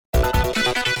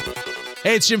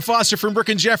Hey, it's Jim Foster from Brooke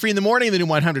and Jeffrey in the morning, the new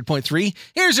 100.3.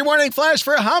 Here's your morning flash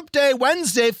for Hump Day,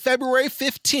 Wednesday, February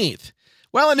 15th.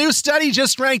 Well, a new study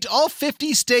just ranked all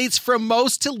 50 states from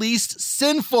most to least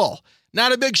sinful.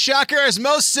 Not a big shocker, as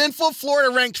most sinful, Florida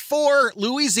ranked 4,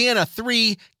 Louisiana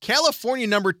 3, California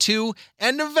number 2,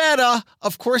 and Nevada,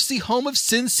 of course, the home of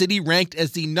Sin City, ranked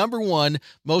as the number 1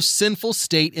 most sinful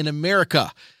state in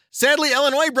America. Sadly,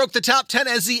 Illinois broke the top 10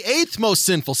 as the 8th most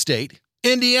sinful state.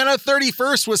 Indiana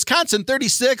 31st, Wisconsin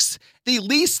 36th, the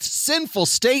least sinful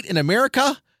state in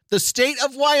America. The state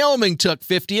of Wyoming took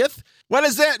 50th. What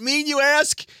does that mean, you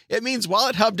ask? It means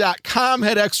WalletHub.com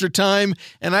had extra time,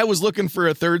 and I was looking for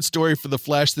a third story for the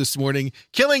Flash this morning,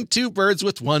 killing 2 birds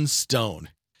with 1 stone.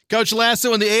 Coach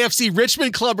Lasso and the AFC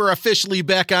Richmond Club are officially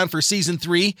back on for Season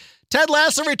 3. Ted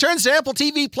Lasso returns to Apple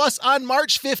TV Plus on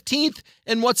March 15th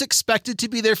in what's expected to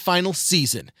be their final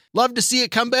season. Love to see it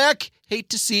come back, hate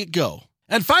to see it go.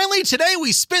 And finally, today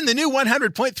we spin the new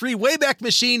 100.3 Wayback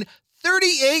Machine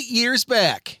 38 years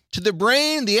back to the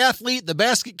brain, the athlete, the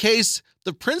basket case,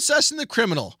 the princess and the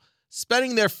criminal,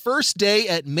 spending their first day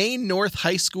at Maine North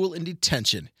High School in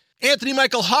detention. Anthony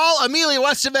Michael Hall, Amelia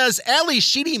Estevez, Ali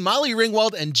Sheedy, Molly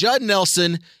Ringwald, and Judd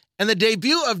Nelson, and the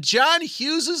debut of John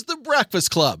Hughes' The Breakfast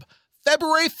Club,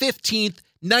 February 15th,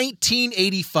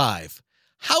 1985.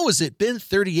 How has it been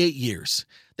 38 years?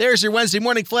 There's your Wednesday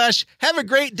morning flash. Have a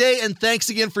great day, and thanks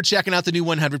again for checking out the new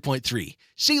 100.3.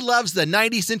 She loves the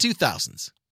 90s and 2000s.